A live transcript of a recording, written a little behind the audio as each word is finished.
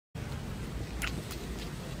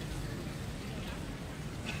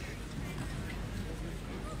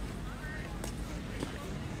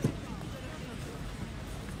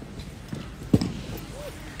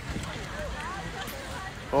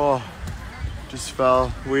Oh, just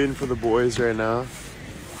fell. Waiting for the boys right now.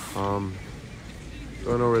 Don't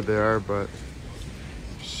know where they are, but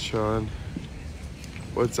just chilling.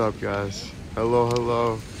 What's up, guys? Hello,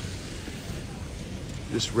 hello.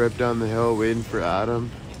 Just ripped down the hill waiting for Adam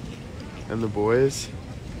and the boys.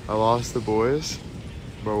 I lost the boys,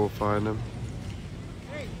 but we'll find them.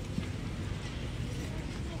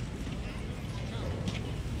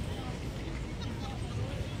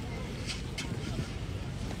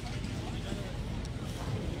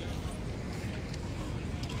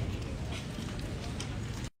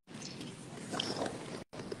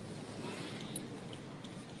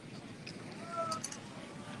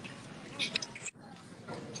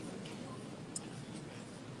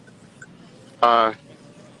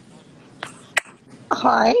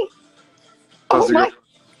 Hi. How's Oh it going? my,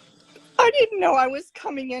 I didn't know I was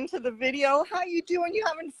coming into the video. How you doing? You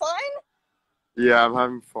having fun? Yeah, I'm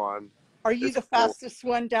having fun. Are you It's the cool. fastest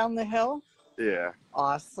one down the hill? Yeah.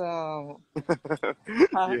 Awesome.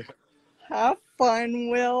 Ha- Yeah. Have fun,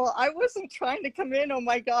 Will. I wasn't trying to come in. Oh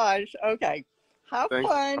my gosh. Okay. Have Thank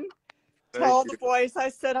fun. thank Tell you. the boys I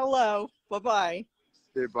said hello. Bye-bye.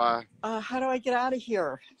 Okay, bye. How do I get out of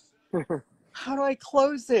here? How do I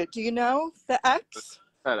close it? Do you know? The X?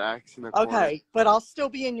 That X in the corner. Okay, but I'll still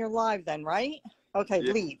be in your live then, right? Okay,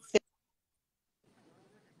 Yeah. leave.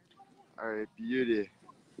 Alright, beauty.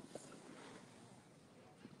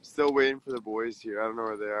 Still waiting for the boys here. I don't know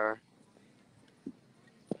where they are.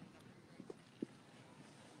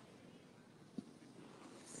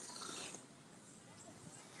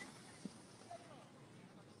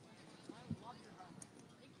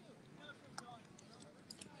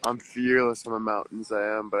 I'm fearless on the mountains,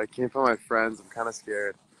 I am, but I can't find my friends. I'm kind of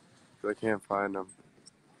scared because I can't find them.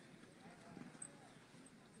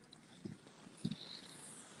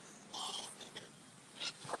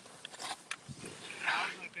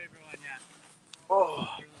 Oh.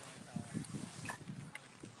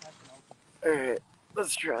 Alright,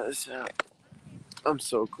 let's try this out. I'm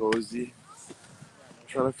so cozy. I'm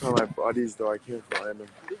trying to find my buddies though, I can't find them.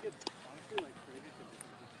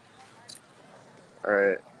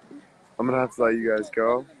 Alright, I'm gonna have to let you guys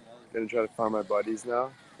go. Gonna try to find my buddies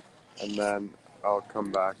now, and then I'll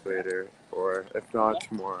come back later, or if not,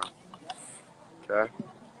 tomorrow. Okay?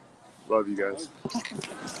 Love you guys.